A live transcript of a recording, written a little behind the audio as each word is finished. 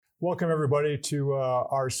Welcome, everybody, to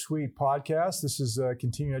our SWEET podcast. This is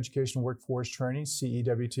Continuing Education Workforce Training,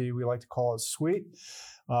 CEWT. We like to call it SWEET.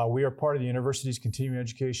 We are part of the university's continuing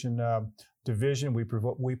education division.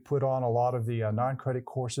 We put on a lot of the non-credit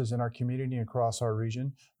courses in our community across our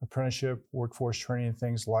region, apprenticeship, workforce training, and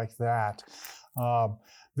things like that.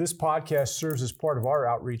 This podcast serves as part of our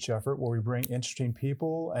outreach effort where we bring interesting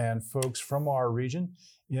people and folks from our region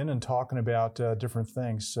in and talking about different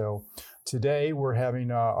things. So today we're having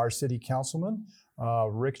our city councilman,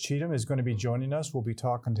 Rick Cheatham, is going to be joining us. We'll be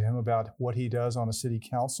talking to him about what he does on the city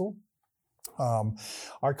council. Our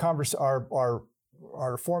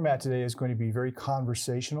format today is going to be very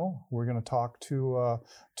conversational. We're going to talk to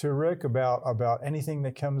Rick about anything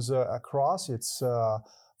that comes across. It's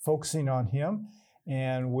focusing on him.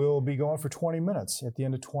 And we'll be going for 20 minutes. At the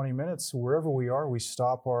end of 20 minutes, wherever we are, we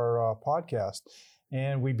stop our podcast.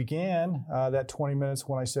 And we began that 20 minutes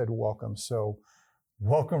when I said welcome. So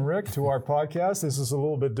welcome, Rick, to our podcast. This is a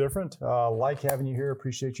little bit different. Like having you here.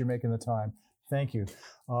 Appreciate you making the time. Thank you.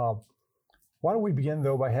 Why don't we begin,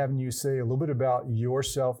 though, by having you say a little bit about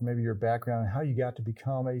yourself, maybe your background, and how you got to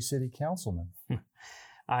become a city councilman.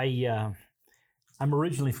 I'm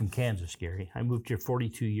originally from Kansas, Gary. I moved here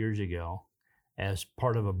 42 years ago as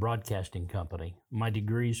part of a broadcasting company. My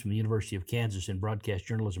degree is from the University of Kansas in broadcast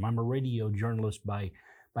journalism. I'm a radio journalist by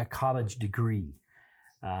college degree.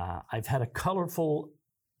 I've had a colorful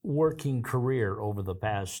working career over the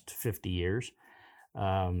past 50 years.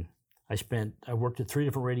 I worked at 3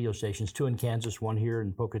 different radio stations, 2 in Kansas, 1 here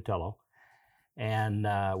in Pocatello, and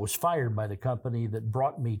was fired by the company that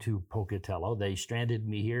brought me to Pocatello. They stranded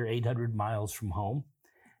me here 800 miles from home.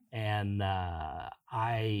 And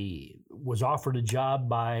I was offered a job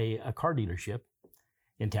by a car dealership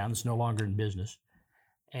in town that's no longer in business,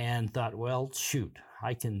 and thought, well, shoot,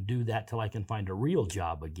 I can do that till I can find a real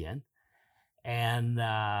job again. And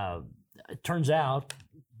it turns out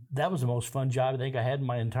that was the most fun job I think I had in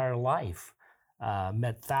my entire life.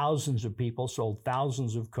 Met thousands of people, sold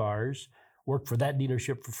thousands of cars, worked for that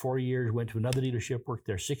dealership for 4 years, went to another dealership, worked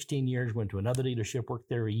there 16 years, went to another dealership, worked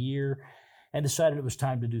there a year, and decided it was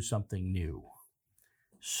time to do something new.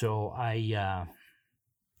 So I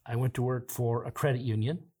went to work for a credit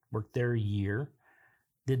union, worked there a year,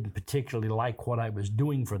 didn't particularly like what I was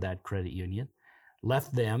doing for that credit union,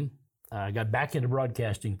 left them, got back into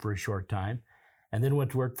broadcasting for a short time, and then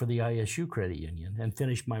went to work for the ISU Credit Union and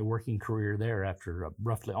finished my working career there after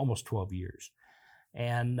roughly almost 12 years.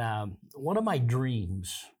 And one of my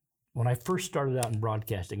dreams, when I first started out in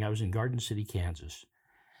broadcasting, I was in Garden City, Kansas.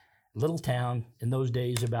 Little town, in those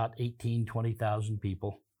days, about 18, 20,000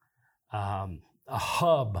 people, a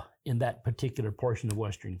hub in that particular portion of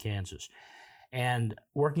western Kansas. And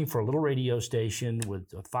working for a little radio station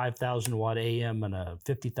with a 5,000 watt AM and a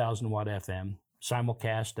 50,000 watt FM,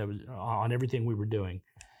 simulcast on everything we were doing.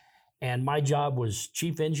 And my job was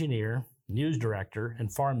chief engineer, news director,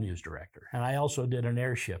 and farm news director. And I also did an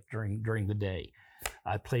air shift during the day.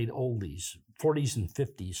 I played oldies, 40s and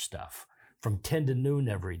 50s stuff, from 10 to noon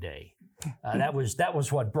every day. That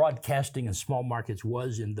was what broadcasting in small markets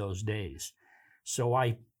was in those days. So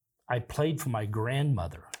I played for my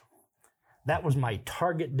grandmother. That was my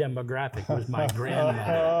target demographic, was my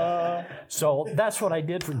grandmother. So that's what I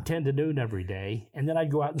did from 10 to noon every day. And then I'd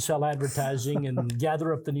go out and sell advertising and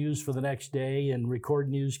gather up the news for the next day and record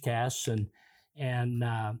newscasts.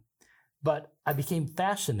 But I became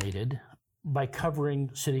fascinated by covering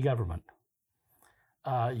city government.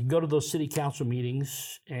 You go to those city council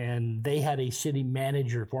meetings, and they had a city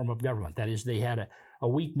manager form of government. That is, they had a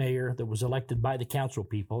weak mayor that was elected by the council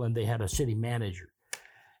people, and they had a city manager.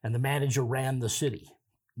 And the manager ran the city,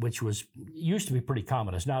 which used to be pretty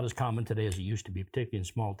common. It's not as common today as it used to be, particularly in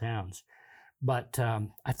small towns. But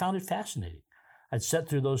I found it fascinating. I'd sit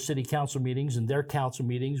through those city council meetings, and their council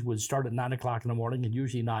meetings would start at 9 o'clock in the morning and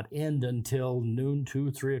usually not end until noon, 2,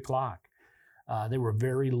 3 o'clock. They were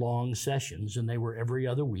very long sessions, and they were every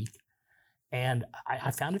other week. And I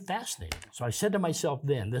found it fascinating. So I said to myself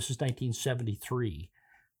then, this is 1973,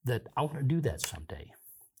 that I want to do that someday.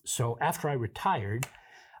 So after I retired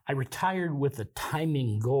with the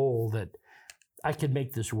timing goal that I could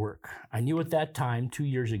make this work. I knew at that time, 2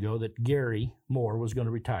 years ago, that Gary Moore was going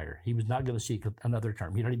to retire. He was not going to seek another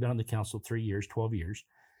term. He'd already been on the council 3 years, 12 years.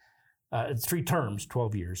 3 terms,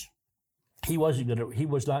 12 years. He was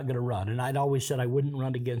not going to run. And I'd always said I wouldn't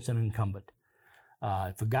run against an incumbent.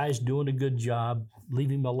 If a guy's doing a good job, leave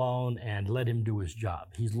him alone and let him do his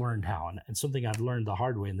job. He's learned how. And something I've learned the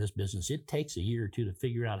hard way in this business, it takes a year or two to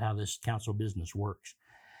figure out how this council business works.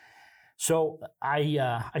 So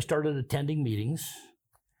I started attending meetings,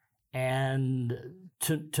 and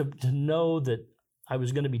to know that I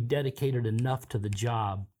was going to be dedicated enough to the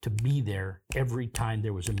job to be there every time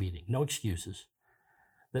there was a meeting. No excuses.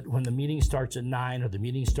 That when the meeting starts at 9 or the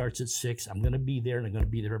meeting starts at 6, I'm going to be there and I'm going to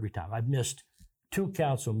be there every time. I've missed one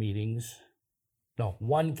council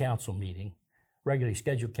meeting, regularly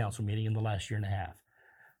scheduled council meeting in the last year and a half.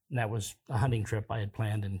 And that was a hunting trip I had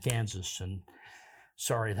planned in Kansas, and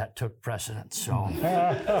sorry, that took precedence. So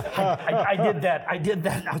I did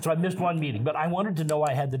that. So I missed one meeting, but I wanted to know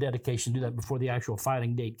I had the dedication to do that before the actual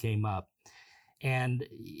filing date came up. And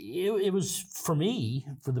it was, for me,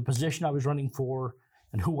 for the position I was running for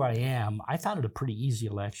and who I am, I found it a pretty easy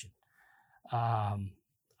election.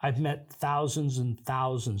 I've met thousands and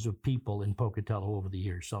thousands of people in Pocatello over the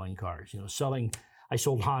years selling cars. I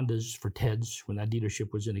sold Hondas for TEDS when that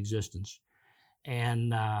dealership was in existence.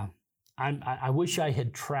 And I wish I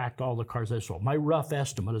had tracked all the cars I sold. My rough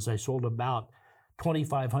estimate is I sold about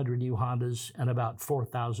 2,500 new Hondas and about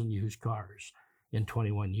 4,000 used cars in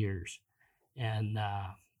 21 years. And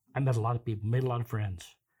I met a lot of people, made a lot of friends.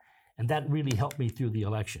 And that really helped me through the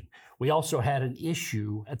election. We also had an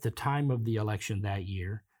issue at the time of the election that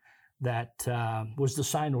year that was the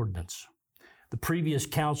sign ordinance. The previous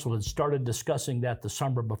council had started discussing that the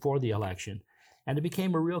summer before the election, and it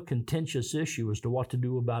became a real contentious issue as to what to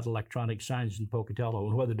do about electronic signs in Pocatello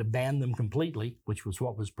and whether to ban them completely, which was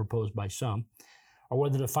what was proposed by some, or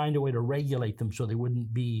whether to find a way to regulate them so they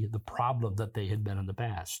wouldn't be the problem that they had been in the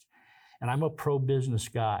past. And I'm a pro-business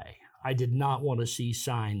guy. I did not want to see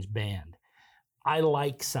signs banned. I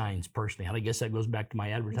like signs personally, and I guess that goes back to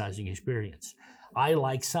my advertising experience. I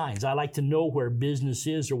like signs. I like to know where business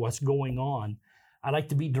is or what's going on. I like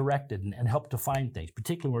to be directed and help to find things,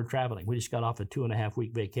 particularly when we're traveling. We just got off a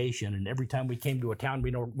 2.5-week vacation, and every time we came to a town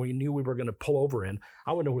we knew we were going to pull over in,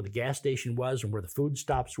 I would know where the gas station was and where the food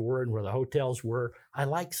stops were and where the hotels were. I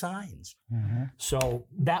like signs. Mm-hmm. So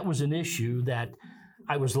that was an issue that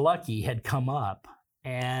I was lucky had come up,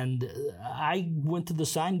 and I went to the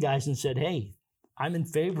sign guys and said, hey, I'm in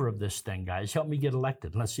favor of this thing, guys. Help me get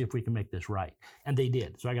elected. Let's see if we can make this right. And they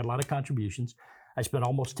did. So I got a lot of contributions. I spent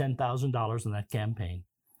almost $10,000 on that campaign.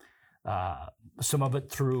 Some of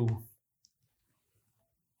it through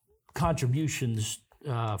contributions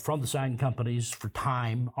from the sign companies for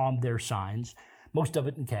time on their signs, most of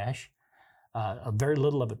it in cash, very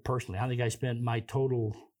little of it personally. I think I spent my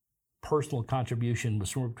total personal contribution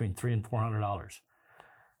was somewhere between $300 and $400. Wow.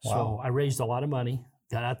 So I raised a lot of money,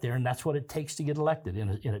 got out there, and that's what it takes to get elected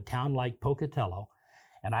in a town like Pocatello.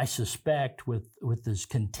 And I suspect with as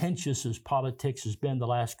contentious as politics has been the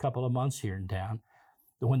last couple of months here in town,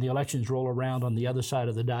 that when the elections roll around on the other side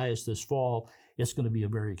of the dais this fall, it's going to be a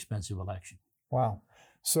very expensive election. Wow.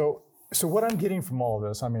 So what I'm getting from all of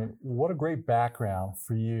this, I mean, what a great background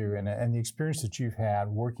for you and the experience that you've had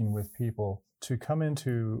working with people to come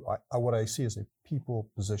into what I see as a people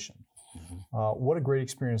position. Mm-hmm. What a great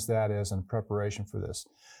experience that is in preparation for this.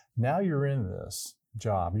 Now you're in this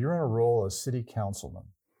job. You're in a role as city councilman.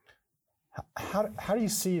 How do you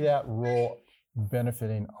see that role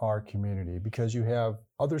benefiting our community? Because you have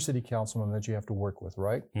other city councilmen that you have to work with,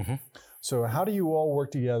 right? Mm-hmm. So how do you all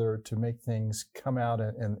work together to make things come out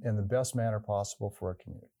in the best manner possible for our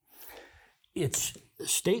community? It's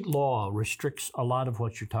state law restricts a lot of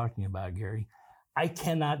what you're talking about, Gary. I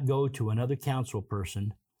cannot go to another council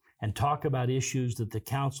person and talk about issues that the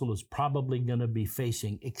council is probably going to be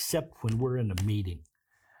facing, except when we're in a meeting.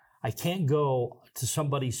 I can't go to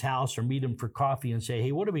somebody's house or meet them for coffee and say,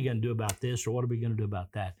 hey, what are we going to do about this or what are we going to do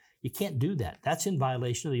about that? You can't do that. That's in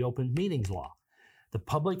violation of the open meetings law. The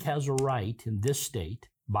public has a right in this state,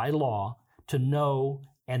 by law, to know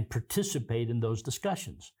and participate in those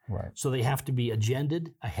discussions. Right. So they have to be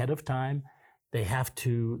agended ahead of time.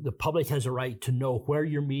 The public has a right to know where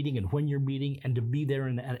you're meeting and when you're meeting and to be there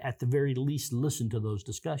and at the very least listen to those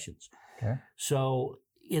discussions. Okay. So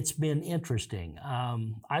it's been interesting.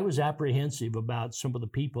 I was apprehensive about some of the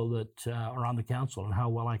people that are on the council and how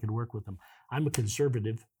well I could work with them. I'm a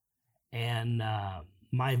conservative, and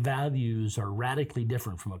my values are radically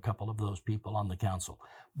different from a couple of those people on the council.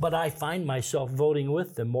 But I find myself voting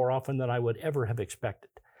with them more often than I would ever have expected.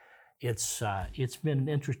 It's been an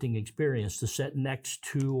interesting experience to sit next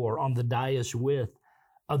to or on the dais with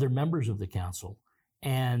other members of the council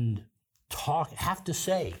and have to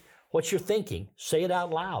say what you're thinking, say it out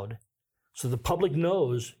loud so the public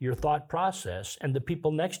knows your thought process and the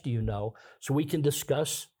people next to you know, so we can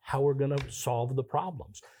discuss how we're going to solve the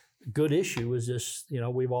problems. Good issue is this,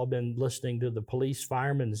 we've all been listening to the police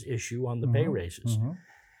firemen's issue on the pay raises. Mm-hmm.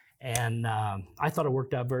 And I thought it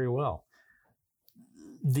worked out very well.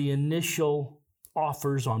 The initial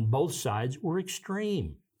offers on both sides were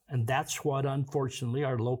extreme. And that's what, unfortunately,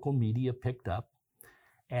 our local media picked up.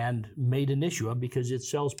 and made an issue of because it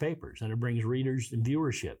sells papers and it brings readers and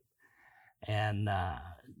viewership. And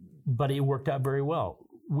but it worked out very well.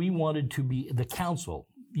 We wanted to be, the council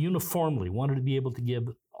uniformly wanted to be able to give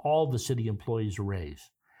all the city employees a raise.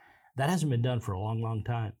 That hasn't been done for a long, long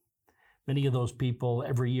time. Many of those people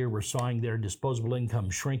every year were sawing their disposable income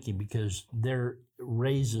shrinking because their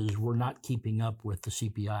raises were not keeping up with the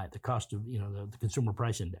CPI, the cost of, the consumer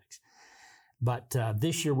price index. But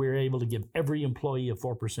this year we were able to give every employee a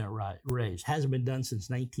 4% raise. Hasn't been done since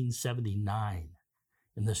 1979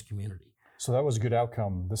 in this community. So that was a good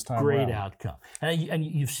outcome this time Great around. outcome. And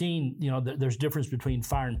you've seen, there's difference between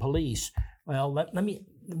fire and police. Well, let me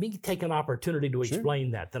take an opportunity to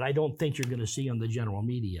explain that I don't think you're going to see on the general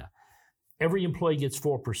media. Every employee gets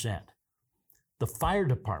 4%. The fire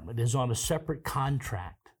department is on a separate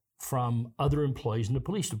contract from other employees in the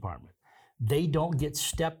police department. They don't get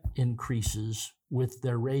step increases with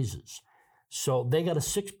their raises. So they got a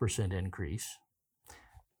 6% increase.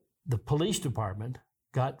 The police department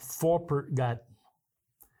got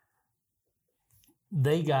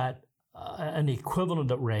an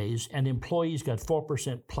equivalent raise, and employees got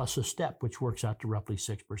 4% plus a step, which works out to roughly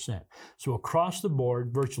 6%. So across the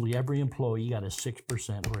board, virtually every employee got a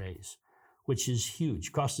 6% raise, which is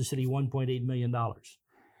huge. Cost the city $1.8 million.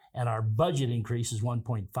 And our budget increase is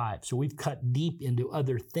 1.5. So we've cut deep into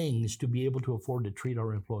other things to be able to afford to treat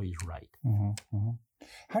our employees right. Mm-hmm, mm-hmm.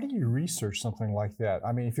 How do you research something like that?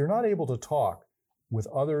 I mean, if you're not able to talk with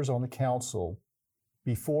others on the council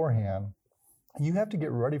beforehand, you have to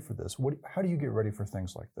get ready for this. How do you get ready for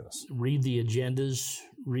things like this? Read the agendas,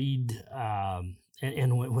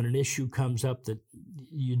 and when an issue comes up that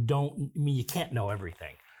you can't know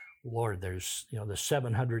everything. Lord, there's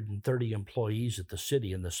 730 employees at the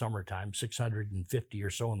city in the summertime, 650 or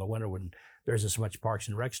so in the winter when there isn't so much Parks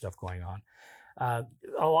and Rec stuff going on. A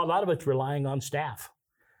lot of it's relying on staff.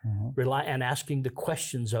 Mm-hmm. And asking the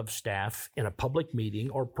questions of staff in a public meeting,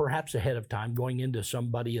 or perhaps ahead of time, going into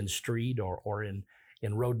somebody in street or in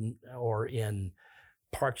road or in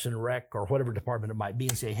Parks and Rec or whatever department it might be,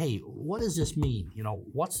 and say, hey, what does this mean?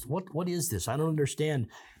 What is this? I don't understand.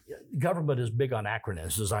 Government is big on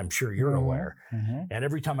acronyms, as I'm sure you're aware. Mm-hmm. And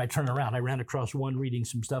every time I turn around, I ran across one reading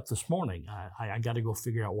some stuff this morning. I got to go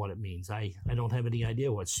figure out what it means. I don't have any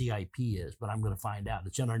idea what CIP is, but I'm going to find out.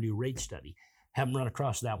 It's in our new rate study. Haven't run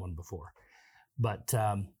across that one before. But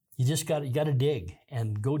you got to dig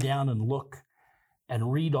and go down and look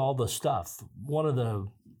and read all the stuff. One of the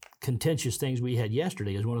contentious things we had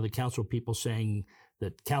yesterday is one of the council people saying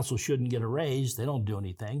that council shouldn't get a raise. They don't do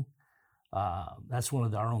anything. That's one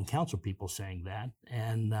of our own council people saying that.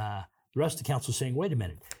 And the rest of the council saying, wait a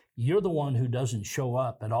minute, you're the one who doesn't show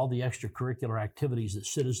up at all the extracurricular activities that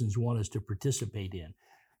citizens want us to participate in.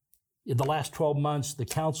 In the last 12 months, the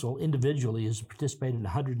council individually has participated in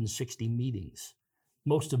 160 meetings,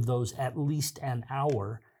 most of those at least an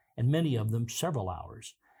hour, and many of them several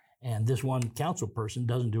hours. And this one council person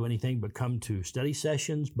doesn't do anything but come to study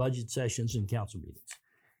sessions, budget sessions, and council meetings.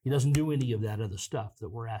 He doesn't do any of that other stuff that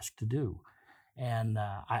we're asked to do. And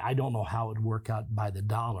I don't know how it would work out by the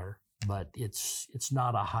dollar, but it's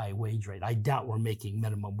not a high wage rate. I doubt we're making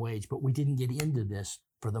minimum wage, but we didn't get into this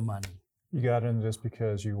for the money. You got into this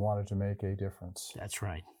because you wanted to make a difference. That's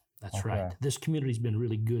right. That's right. This community's been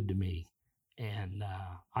really good to me, and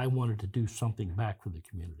I wanted to do something back for the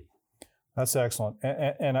community. That's excellent.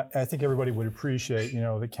 And I think everybody would appreciate,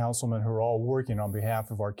 the councilmen who are all working on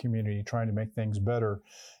behalf of our community, trying to make things better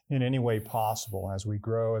in any way possible as we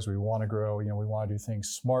grow, as we want to grow. We want to do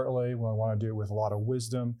things smartly. We want to do it with a lot of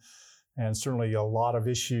wisdom. And certainly a lot of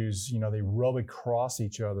issues, they rub across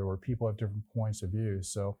each other where people have different points of view.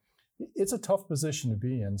 So it's a tough position to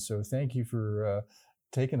be in. So thank you for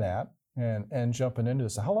taking that and jumping into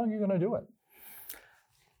this. How long are you going to do it?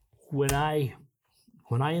 When I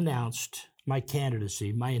announced my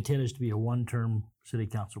candidacy, my intent is to be a one-term city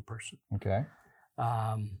council person. Okay.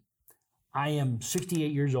 I am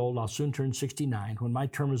 68 years old. I'll soon turn 69. When my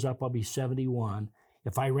term is up, I'll be 71.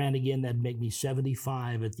 If I ran again, that'd make me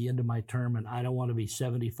 75 at the end of my term, and I don't want to be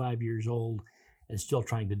 75 years old and still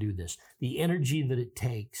trying to do this. The energy that it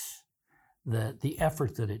takes, the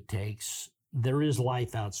effort that it takes, there is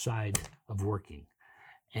life outside of working.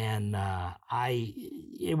 And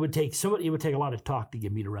it would take a lot of talk to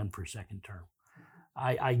get me to run for a second term.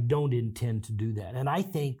 I don't intend to do that. And I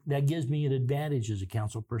think that gives me an advantage as a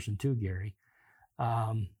council person too, Gary.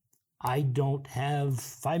 If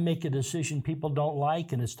I make a decision people don't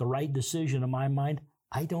like and it's the right decision in my mind,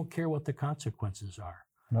 I don't care what the consequences are.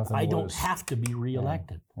 I don't have to be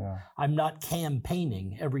reelected. Yeah. I'm not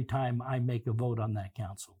campaigning every time I make a vote on that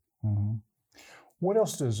council. Mm-hmm. What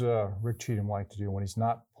else does Rick Cheatham like to do when he's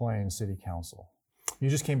not playing city council? You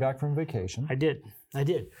just came back from vacation. I did.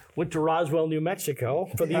 Went to Roswell, New Mexico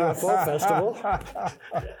for the UFO Festival.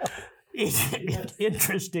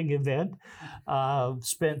 Interesting event.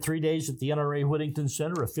 Spent 3 days at the NRA Whittington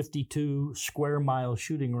Center, a 52 square mile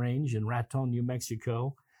shooting range in Raton, New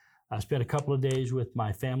Mexico. I spent a couple of days with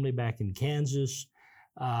my family back in Kansas.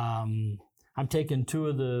 I'm taking 2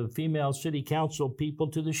 of the female city council people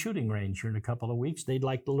to the shooting range here in a couple of weeks. They'd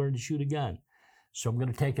like to learn to shoot a gun. So I'm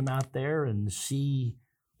going to take them out there and see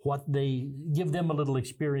give them a little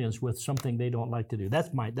experience with something they don't like to do. That's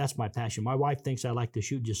my passion. My wife thinks I like to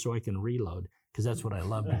shoot just so I can reload, because that's what I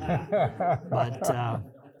love to do. But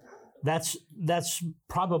that's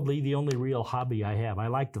probably the only real hobby I have. I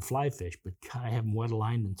like to fly fish, but God, I haven't wet a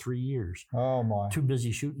line in 3 years. Oh my! Too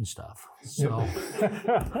busy shooting stuff. So,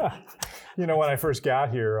 when I first got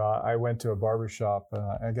here, I went to a barber shop.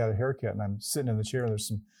 I got a haircut, and I'm sitting in the chair, and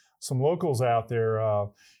there's some locals out there.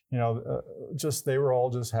 They were all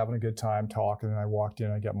just having a good time talking. And I walked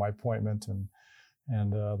in, I got my appointment,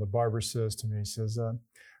 and the barber says to me, he says,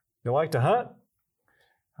 "You like to hunt?"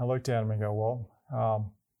 I looked at him and go,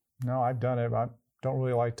 "Well, no, I've done it. I don't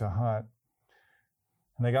really like to hunt."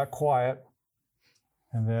 And they got quiet.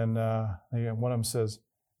 And then one of them says,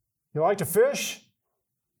 "You like to fish?"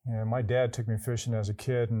 And my dad took me fishing as a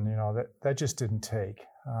kid, and that just didn't take.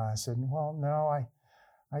 I said, "Well, no,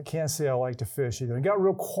 I can't say I like to fish either." It got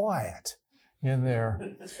real quiet in there.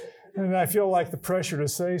 And I feel like the pressure to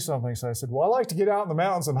say something. So I said, "Well, I like to get out in the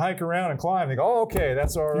mountains and hike around and climb." They go, "Oh, okay,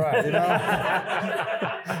 that's all right."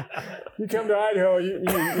 You come to Idaho,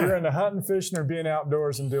 you're into hunting, fishing, or being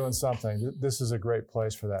outdoors and doing something. This is a great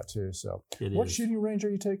place for that too. So what shooting range are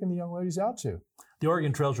you taking the young ladies out to? The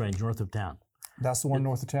Oregon Trails Range, north of town. That's the one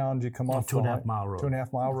north of town. Do you come off 2.5 mile road?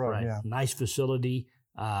 2.5 mile road, right. Yeah. Nice facility.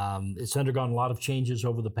 It's undergone a lot of changes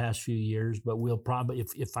over the past few years, but we'll probably,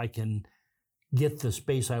 if I can get the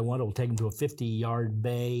space I want, we'll take them to a 50-yard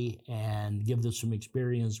bay and give them some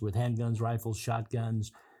experience with handguns, rifles,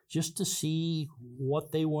 shotguns, just to see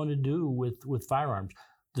what they want to do with firearms.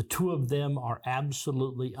 The 2 of them are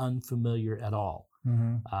absolutely unfamiliar at all.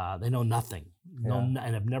 Mm-hmm. They know nothing, and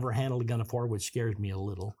have never handled a gun before, which scares me a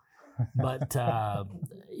little. But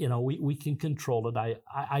we can control it.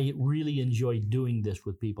 I really enjoy doing this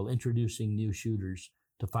with people, introducing new shooters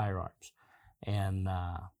to firearms, and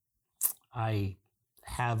I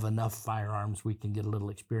have enough firearms we can get a little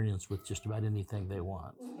experience with just about anything they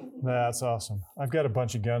want. That's awesome. I've got a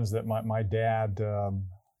bunch of guns that my dad.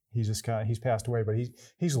 He's passed away, but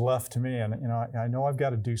he's left to me, and I know I've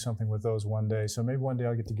got to do something with those one day. So maybe one day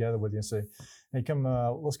I'll get together with you and say, "Hey, come,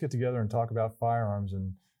 let's get together and talk about firearms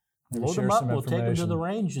and." Load them up, we'll take them to the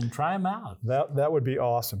range and try them out. That would be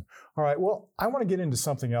awesome. All right, well, I want to get into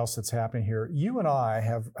something else that's happening here. You and I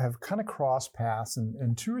have kind of crossed paths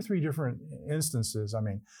in 2 or 3 different instances. I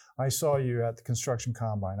mean, I saw you at the Construction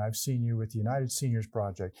Combine. I've seen you with the United Seniors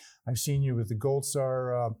Project. I've seen you with the Gold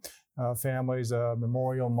Star Families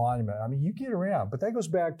Memorial Monument. I mean, you get around, but that goes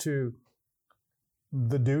back to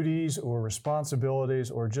the duties or responsibilities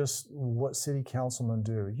or just what city councilmen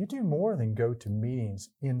do. You do more than go to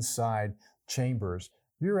meetings inside chambers.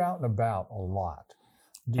 You're out and about a lot.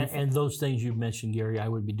 And those things you've mentioned, Gary, I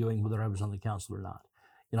would be doing whether I was on the council or not.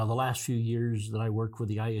 The last few years that I worked with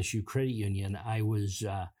the ISU Credit Union, I was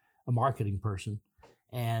a marketing person.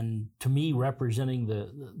 And to me, representing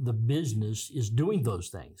the business is doing those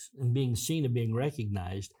things and being seen and being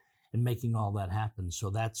recognized and making all that happen. So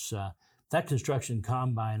that's that Construction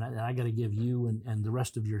Combine, and I got to give you and the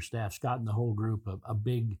rest of your staff, Scott and the whole group, a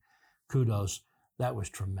big kudos. That was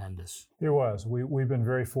tremendous. It was. We've been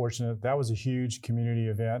very fortunate. That was a huge community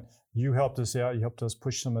event. You helped us out. You helped us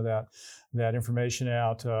push some of that information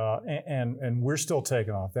out, and we're still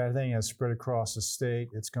taking off. That thing has spread across the state.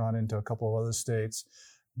 It's gone into a couple of other states.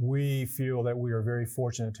 We feel that we are very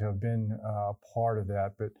fortunate to have been part of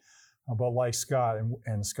that. But like Scott,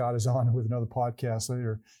 and Scott is on with another podcast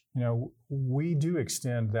later, we do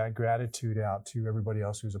extend that gratitude out to everybody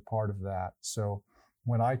else who's a part of that. So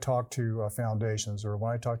when I talk to foundations or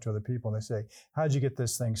when I talk to other people and they say, "How did you get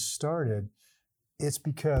this thing started?" It's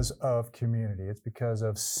because of community. It's because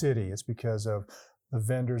of city. It's because of the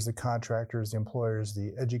vendors, the contractors, the employers,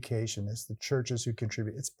 the education. It's the churches who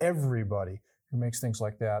contribute. It's everybody who makes things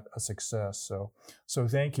like that a success. So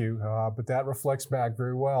thank you. But that reflects back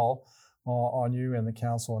very well on you and the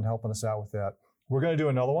council and helping us out with that. We're going to do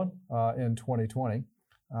another one in 2020,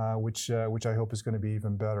 which I hope is going to be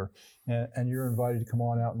even better. And you're invited to come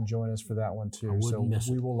on out and join us for that one too. So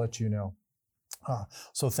we will let you know.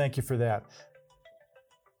 So thank you for that.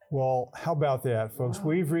 Well, how about that, folks?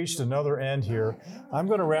 We've reached another end here. I'm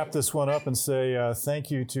going to wrap this one up and say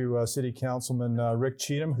thank you to City Councilman Rick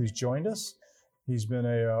Cheatham, who's joined us. He's been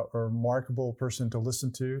a remarkable person to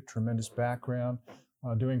listen to, tremendous background,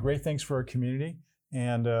 doing great things for our community.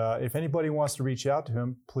 And if anybody wants to reach out to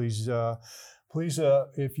him, please,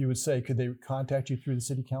 if you would say, could they contact you through the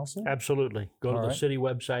City Council? Absolutely. Go to the right. city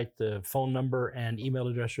website. The phone number and email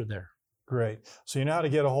address are there. Great. So you know how to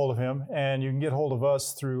get a hold of him, and you can get a hold of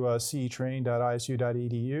us through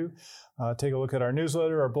cetraining.isu.edu. Take a look at our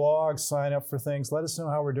newsletter, our blog, sign up for things. Let us know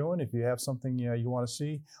how we're doing. If you have something you want to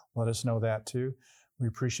see, let us know that too. We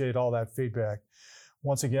appreciate all that feedback.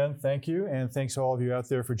 Once again, thank you, and thanks to all of you out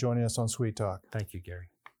there for joining us on Sweet Talk. Thank you, Gary.